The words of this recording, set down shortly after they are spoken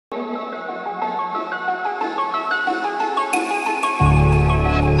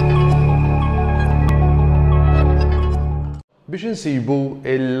biex insibu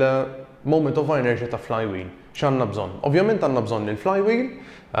il-moment of inertia ta' flywheel. X'għandna bżonn? Ovvjament għandna bżonn il-flywheel,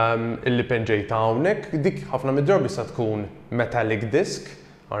 illi penġejta hawnhekk, dik ħafna mid-drabi se tkun metallic disc,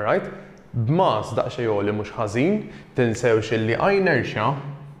 alright? B'mass daqsxejn għoli mhux ħażin, tinsewx illi inertia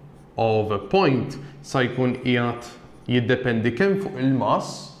of a point se jkun qiegħed jiddependi kemm fuq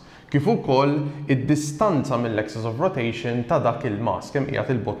il-mass kif ukoll id-distanza mill-axis of rotation ta' dak il-mass, kemm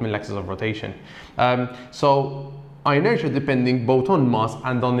qiegħed il-bot mill-axis of rotation. So inertia depending both on mass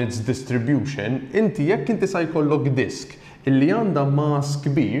and on its distribution, inti jekk inti se jkollok disk illi għandha mass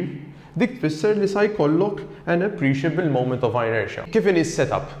kbir, dik tfisser li se jkollok an appreciable moment of inertia. Kif inhi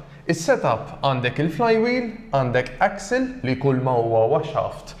s-setup? Is-setup għandek il-flywheel, għandek axle li kull ma huwa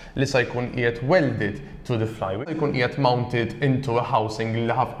shaft li se jkun qiegħed welded to the flywheel. Se jkun qiegħed mounted into a housing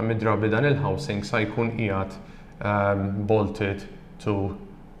li ħafna mid-drabi dan il-housing se jkun qiegħed bolted to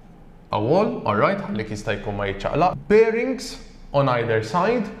a wall, alright, ħalli jista' jkun ma jiċċaqlaq. Bearings on either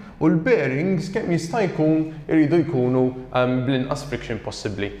side u l-bearings kemm jista' jkun iridu jkunu bl-inqas friction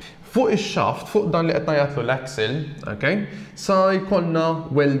possibbli. Fuq ix-shaft, fuq dan li qed ngħidlu l-axle, okay, sa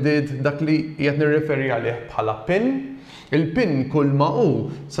jkollna welded dak li qiegħed nirreferi għalih bħala pin. Il-pin kull ma hu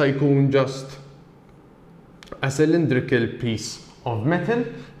sa jkun just a cylindrical piece of metal,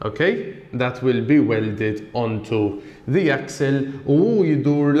 okay, that will be welded onto the axle u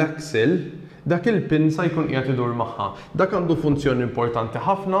jidur l-axle, dak il-pin sa jkun qiegħed idur magħha. Dak għandu funzjoni importanti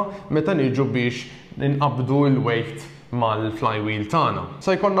ħafna meta niġu biex ninqabdu l-weight mal-flywheel tagħna.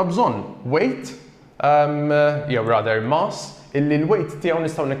 Sa jkollna bżonn weight, jew rather mass, illi l-weight tiegħu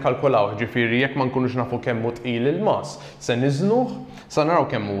nistgħu nikkalkulaw, ġifieri jekk ma nkunux nafu kemm hu tqil il-mass, se niżnuh, sa naraw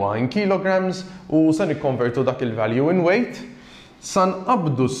kemm huwa in kilograms u se nikkonvertu dak il-value in weight. San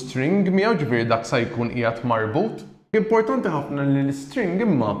qabdu string miegħu ġifieri dak se jkun qiegħed marbut. Importanti ħafna li l-string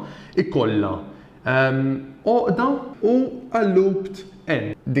imma ikollha oqda u a looped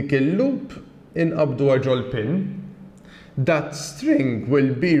end. Dik il-loop inqabdu ġol pin. That string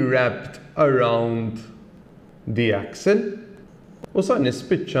will be wrapped around the axle u sa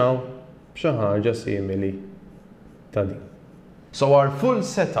nispiċċaw b'xi ħaġa simili ta' din. So our full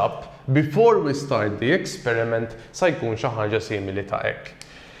setup before we start the experiment sa jkun xi ħaġa simili ta' hekk.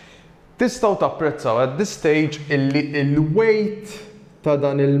 Tistgħu tapprezzaw at this stage illi il-weight ta'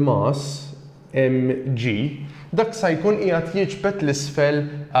 dan il-mass mg dak sa jkun qiegħed jiġbed l-isfel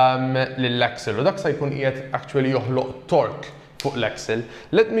lill-axle u dak sa jkun qiegħed actually joħloq torque fuq l-axle.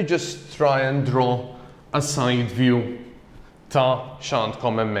 Let me just try and draw a side view ta'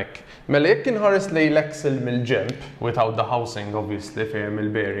 x'għandkom hemmhekk. Mela jekk inħares lejn l-axle mill-ġenb, without the housing obviously fejn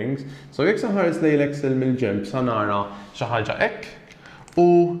il-bearings, so jekk inħares lejn l-axle mill-ġenb sa nara xi ħaġa hekk u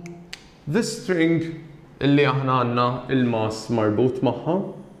this string illi aħna għandna il-mass marbut magħha,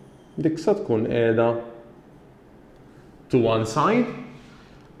 dik sa tkun qiegħda to one side,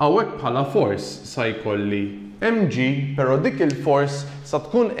 hawnhekk bħala force sa jkolli mg, però dik il-force sa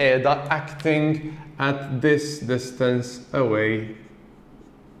tkun qiegħda acting at this distance away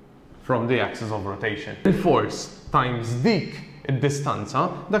from the axis of rotation. Il-force times dik id-distanza,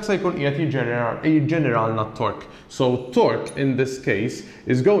 dak se jkun qiegħed jiġġeneralna torque. So torque in this case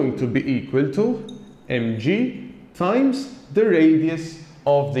is going to be equal to mg times the radius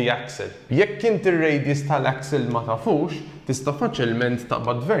of the axle. Jekk inti ir-radius tal-axle ma tafux, tista' faċilment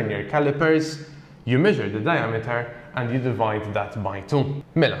taqbad vernier calipers, you measure the diameter and you divide that by 2.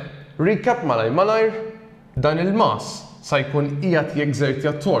 Mela, recap malajr, dan il-mass sa jkun qiegħed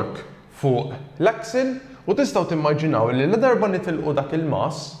jeżertja torque fuq l-axle u tistgħu timmaġinaw li l-darba nitilqu dak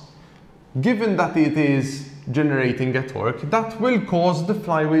il-mass, given that it is generating a torque, that will cause the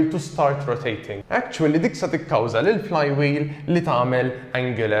flywheel to start rotating. Actually, dik sa tikkawża lil flywheel li tagħmel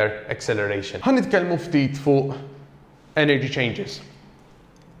angular acceleration. Ħa nitkellmu ftit fuq energy changes.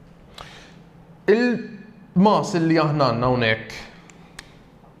 Il-mass li aħna għandna hawnhekk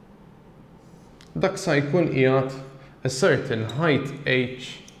dak sa jkun qiegħed a certain height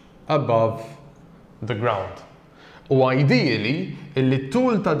h above the ground. U ideally, illi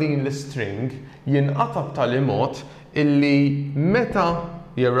t-tul ta' din l-string jinqatab tal-imot illi meta,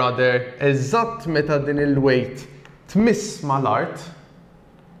 jew rather, eżatt meta din il-weight tmiss mal-art,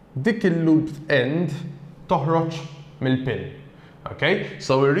 dik il-looped end toħroġ mill-pin. Okay?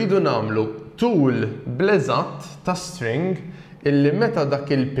 So irridu nagħmlu tul bl-eżatt ta' string illi meta dak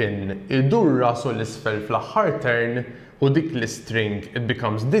il-pin idur rasu l-isfel fl-aħħar turn u dik l-string it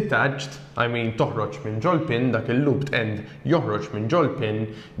becomes detached, I mean toħroġ minn ġol pin, dak il-looped end joħroġ minn ġol pin,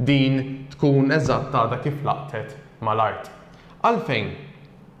 din tkun eżattata kif laqtet mal-art. Għalfejn,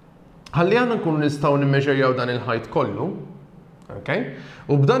 ħalli għandna nkunu nistgħu nimmeġerjaw dan il-ħajt kollu, okay?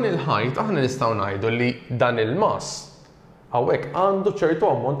 U b'dan il-ħajt aħna nistgħu ngħidu li dan il-mass Hawnhekk għandu ċertu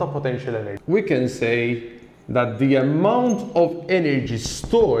ammont ta' potential energy. We can say that the amount of energy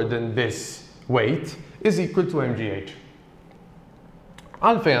stored in this weight is equal to mgh.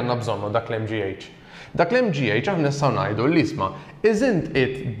 Għalfejn għandna bżonnu dak l-mgh? Dak l-mgh aħna nistgħu ngħidu l-isma' isn't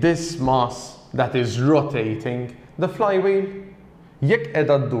it this mass that is rotating the flywheel? Jekk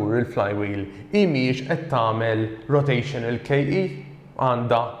qiegħda ddur il-flywheel mhijiex qed tagħmel rotational KE,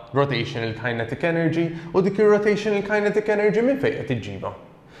 għandha rotational kinetic energy u dik ir-rotational kinetic energy minn fejn qed iġġibha?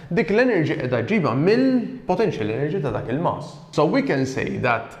 Dik l-energy qiegħda ġġibha mill-potential energy ta' dak il-mass. So we can say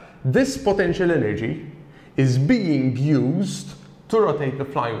that this potential energy is being used to rotate the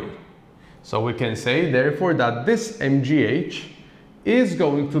flywheel. So we can say therefore that this mgh is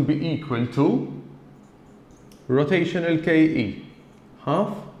going to be equal to rotational KE,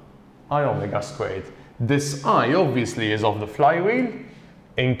 half I omega squared. This I obviously is of the flywheel,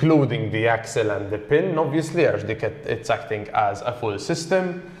 including the axle and the pin, obviously, as it's acting as a full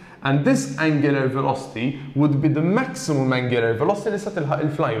system. And this angular velocity would be the maximum angular velocity li sa tilħaq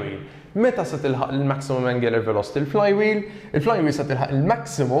il-flywheel. Meta sa tilħaq il-maximum angular velocity il-flywheel sa tilħaq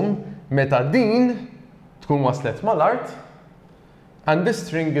il-maximum meta din tkun waslet mal-art and this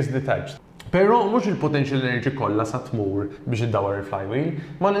string is detached. Però mhux il-potential energy kollha sa tmur biex iddawwar il-flywheel,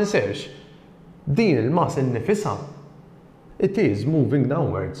 ma ninsewx. Din il-mass innifisha, it is moving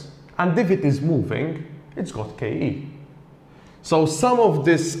downwards. And if it is moving, it's got KE. So some of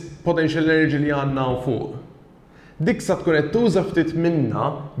this potential energy li għandna fuq, dik sa tkun qed tuża ftit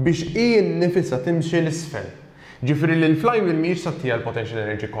minna biex hi nnifisha timxi l-isfel. Ġifieri li l-flywheel mhijiex sa tagħtiha l-potential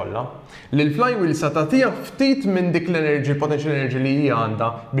energy kollha. Li l-flywheel sa tagħtiha ftit minn dik l-energy, potential energy li hija għandha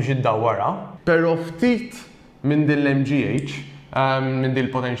biex iddawwarha, però ftit minn din l-mgh, minn din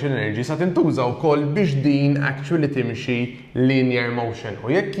l-potential energy sa tintuża wkoll biex din actually timxi linear motion.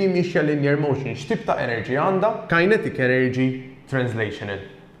 U jekk hi mixja linear motion, x'tip ta' energy għandha? Kinetic energy translational.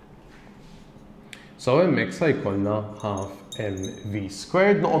 So hemmhekk sa jkollna half mv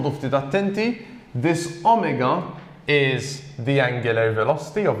squared. Noqogħdu ftit attenti. This omega is the angular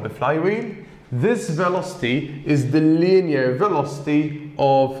velocity of the flywheel. This velocity is the linear velocity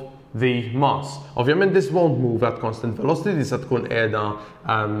of the mass. Ovvjament this won't move at constant velocity, this tkun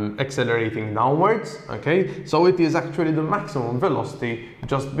qiegħda accelerating downwards, okay? So it is actually the maximum velocity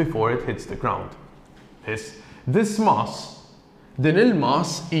just before it hits the ground. This mass, din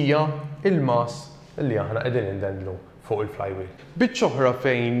il-mass hija il-mass li aħna qegħdin indendlu fuq il-flywheel. Biċċa oħra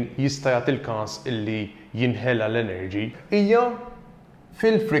fejn jista' jagħti il-każ illi jinħela l-energy hija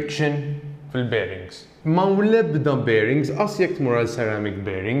fil-friction fil-bearings. Ma l-ebda bearings, qas jekk tmur għal ceramic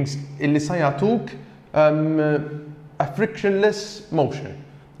bearings, illi sa jagħtuk a frictionless motion.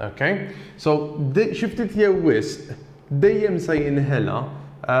 Okay? So xi ftit jew wisq dejjem sa jinħela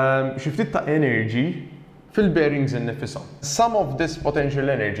xi ftit ta' energy fil-bearings innifishom. Some of this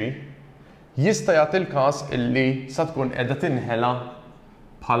potential energy jista' jagħti l-każ illi sa tkun qiegħda tinħela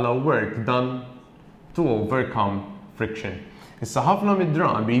bħala work done to overcome friction. Issa ħafna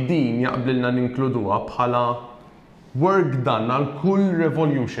mid-drabi din jaqblilna ninkluduha bħala work done għal kull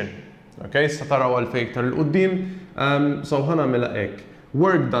revolution. Okay, issa taraw għal fejn iktar il-qudiem, so ħanagħmilha hekk.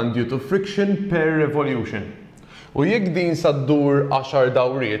 Work done due to friction per revolution. U jekk din sa ddur 10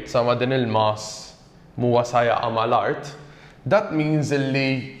 dawriet sa ma din il-mass huwa sa jaqa' mal-art, that means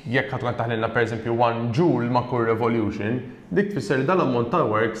illi jekk ħadd taħlilna pereżempju 1 joule ma' kull revolution, dik tfisser dal-ammont ta'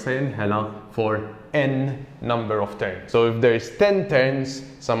 work se jinħela for n number of turns. So if there's 10 turns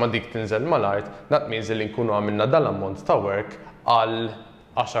sa ma dik tinżel mal-art, that means illi nkunu għamilna dal-ammont ta' work għal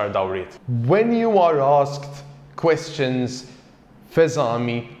 10 dawriet. When you are asked questions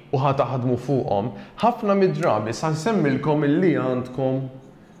f'eżami u ħataħdmu fuqhom, ħafna mid-drabi sa nsemmilkom illi għandkom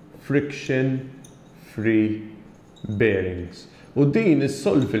friction free bearings. U din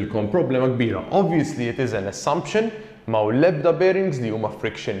issolvilkom problema kbira. Obviously it is an assumption, ma' l-ebda bearings li huma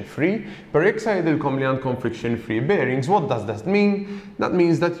friction free, per jekk sa jgħidilkom li għandkom friction free bearings, what does that mean? That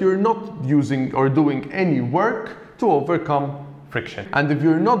means that you're not using or doing any work to overcome friction. And if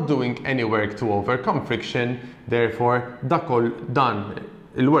you're not doing any work to overcome friction, therefore dakol dan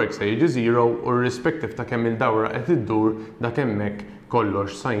il-work sa jiġi zero u respective ta' kemm il-dawra qed iddur dak hemmhekk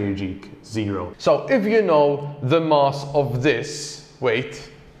kollox sa jiġik zero. So if you know the mass of this weight,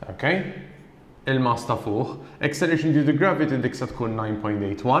 okay, il-mass ta' fuq, acceleration due to gravity dik se tkun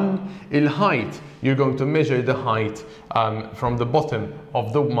 9.81, il-height, you're going to measure the height from the bottom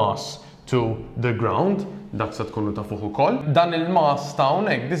of the mass to the ground, dak se tkunu ta' fuq ukoll. Dan il-mass ta'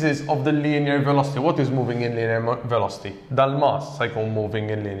 hawnhekk, this is of the linear velocity. What is moving in linear velocity? Dal-mass se jkun moving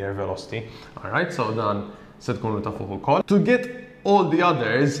in linear velocity. Alright, so dan se tkunu ta' fuq ukoll. To get all the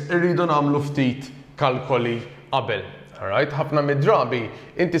others, irridu nagħmlu ftit kalkoli qabel. Alright, ħafna mid-drabi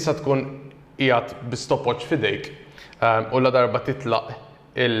inti sa tkun qiegħed bi-stopwatch f'idejk u la darba titlaq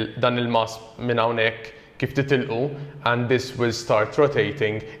dan il-mas minn hawnhekk kif titilqu and this will start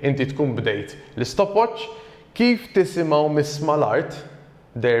rotating, inti tkun bdejt l-stopwatch kif tisimgħu misma l-art,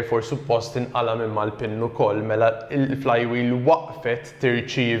 therefore suppost inqala minn mal-pinn ukoll mela il-flywheel waqfet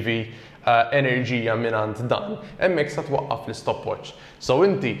tirċievi enerġija mingħand dan, hemmhekk sa twaqqaf l-stopwatch. So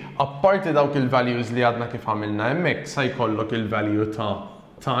inti apparti dawk il-values li għadna kif għamilna hemmhekk sa jkollok il-value ta'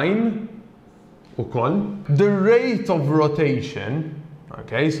 time ukoll. The rate of rotation,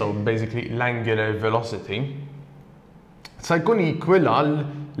 okay, so basically l-angular velocity, sa jkun equal għal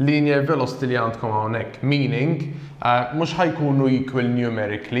linear velocity li għandkom hawnhekk, meaning mhux ħajkunu equal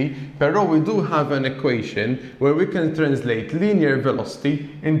numerically, però we do have an equation where we can translate linear velocity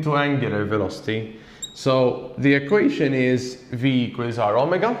into angular velocity. So the equation is v equals r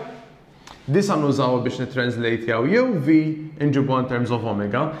omega. This nużaw biex nitranslate jew v inġibu in terms of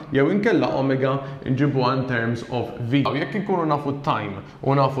omega, jew inkella omega inġibu in terms of v. Jekk inkunu nafu time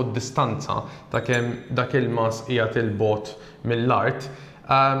u nafu d-distanza ta' kemm dak il-mas qiegħed il-bot mill-art,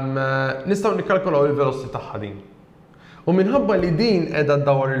 nistgħu nikkalkulaw il-velocity tagħha din. U minħabba li din qiegħda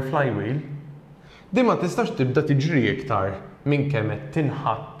ddawwar il-flywheel, din ma tistax tibda tiġri iktar minn kemm qed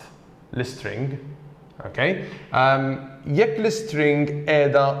tinħatt l-string. Okay? Jekk l-string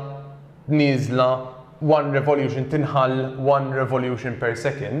qiegħda nieżla 1 revolution tinħall 1 revolution per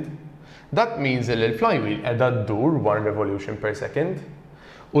second, that means li l-flywheel qiegħda ddur 1 revolution per second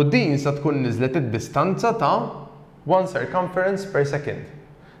u din sa tkun niżlet id-distanza ta' 1 circumference per second.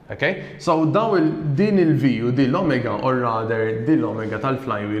 Okay? So din il-V u din l-omega, or rather din l-omega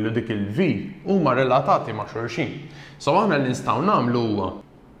tal-flywheel u dik il-V huma relatati ma' xulxin. So aħna li nistgħu nagħmlu huwa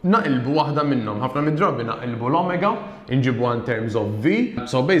naqilbu waħda minnhom, ħafna mid-drabi naqilbu l-omega, inġibu in terms of V.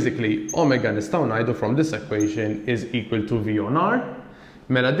 So basically omega nistgħu ngħidu from this equation is equal to V on R.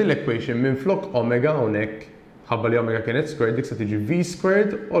 Mela din l-equation minn flok omega hawnhekk ħabba li omega kienet squared dik se tiġi V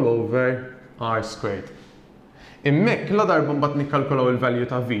squared all over R squared. Immek la darba mbagħad nikkalkulaw il-value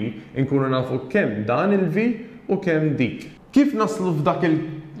ta' V, inkunu nafu kemm dan il-V u kemm dik. Kif naslu f'dak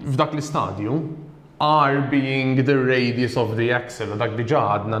l-istadju, R being the radius of the axle, u dak diġà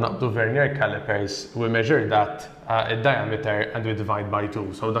għadna naqbdu vernier calipers, we measure that diameter and we divide by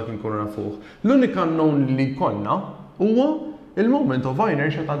 2, so dak inkunu nafuh. L-unika known li konna huwa il-moment of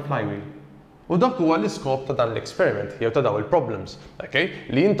inertia tal-flywheel. U dak huwa l-iskop ta' dan l-experiment, jew ta' daw il-problems, okay?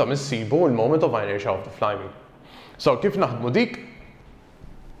 Li intom issibu il-moment of inertia of the flywheel. So, kif naħdmu dik?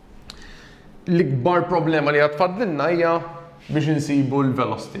 L-ikbar problema li għatfadlinna hija biex insibu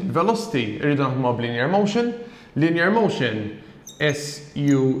l-velocity. L-velocity irridu naħdmu b'linear motion. Linear motion,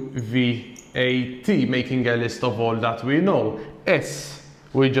 SUVAT, making a list of all that we know. S,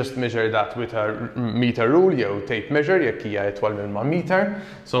 we just measure that with a meter rule, jew tape measure, jekk hija itwal minn ma' meter.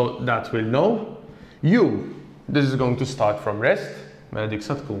 So, that we'll know. U, this is going to start from rest. Mela dik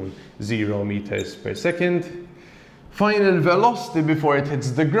sa tkun 0 meters per second. Final velocity before it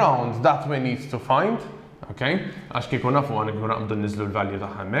hits the ground, that we need to find, okay? Għax kieku nafu għan ikun naqbdu nizlu l-value ta'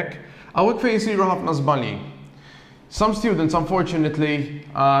 hemmek. Għawek fej jisiru ħafna żbalji. Some students unfortunately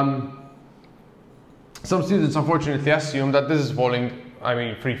assume that this is falling,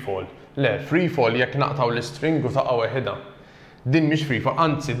 free fall. Le, free fall jekk naqtaw l-string u taqgħu weħida. Din mhix free fall,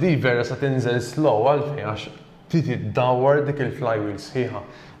 anzi di vera sa tinżel slow għalfejn għax titdawwar dik il-flywheel sħiħa.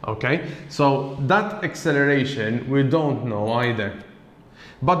 Okay, so that acceleration we don't know either.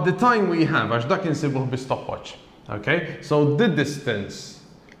 But the time we have, għax dak insibuh bi-stopwatch. Okay, so the distance,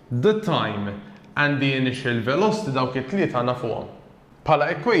 the time, and the initial velocity dawk it-tlieta nafuhom.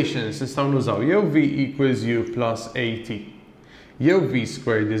 Bħala equations nistgħu nużaw jew V equals U plus AT, jew V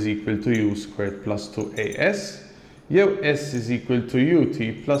squared is equal to U squared plus 2AS, jew S is equal to UT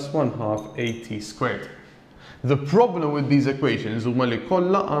plus 1/2 AT squared. The problem with these equations huma li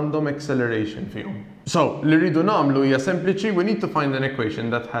kollha għandhom acceleration fihom. So, li rridu nagħmlu hija sempliċi, we need to find an equation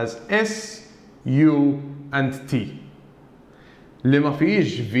that has S, U and T. Li ma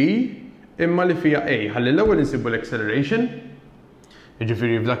fihiex V imma li fiha A. Ħalli l-ewwel insibu l-acceleration.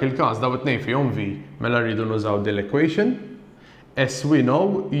 Jiġifieri f'dak il-każ daw it-tnejn fihom V, mela rridu nużaw din l-equation. S we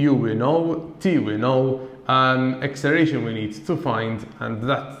know, U we know, T we know. Acceleration we need to find, and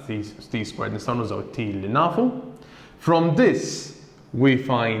that's T squared. Nistgħu nużaw T li nafu. From this, we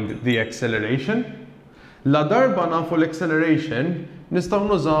find the acceleration. La darba nafu l-acceleration, nistgħu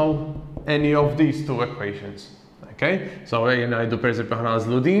nużaw any of these two equations. Okay? So, ngħidu per eżempju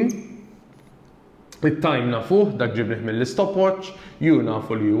ħnażlu din. Il-time nafuh, dak ġibnih mill-stopwatch, U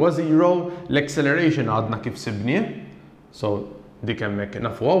nafu li huwa 0, l-acceleration għadna kif sibnieh. So, dik hemmhekk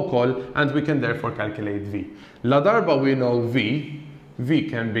nafuha wkoll, and we can therefore calculate V. La darba we know V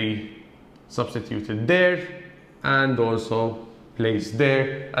can be substituted there and also placed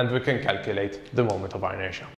there, and we can calculate the moment of inertia.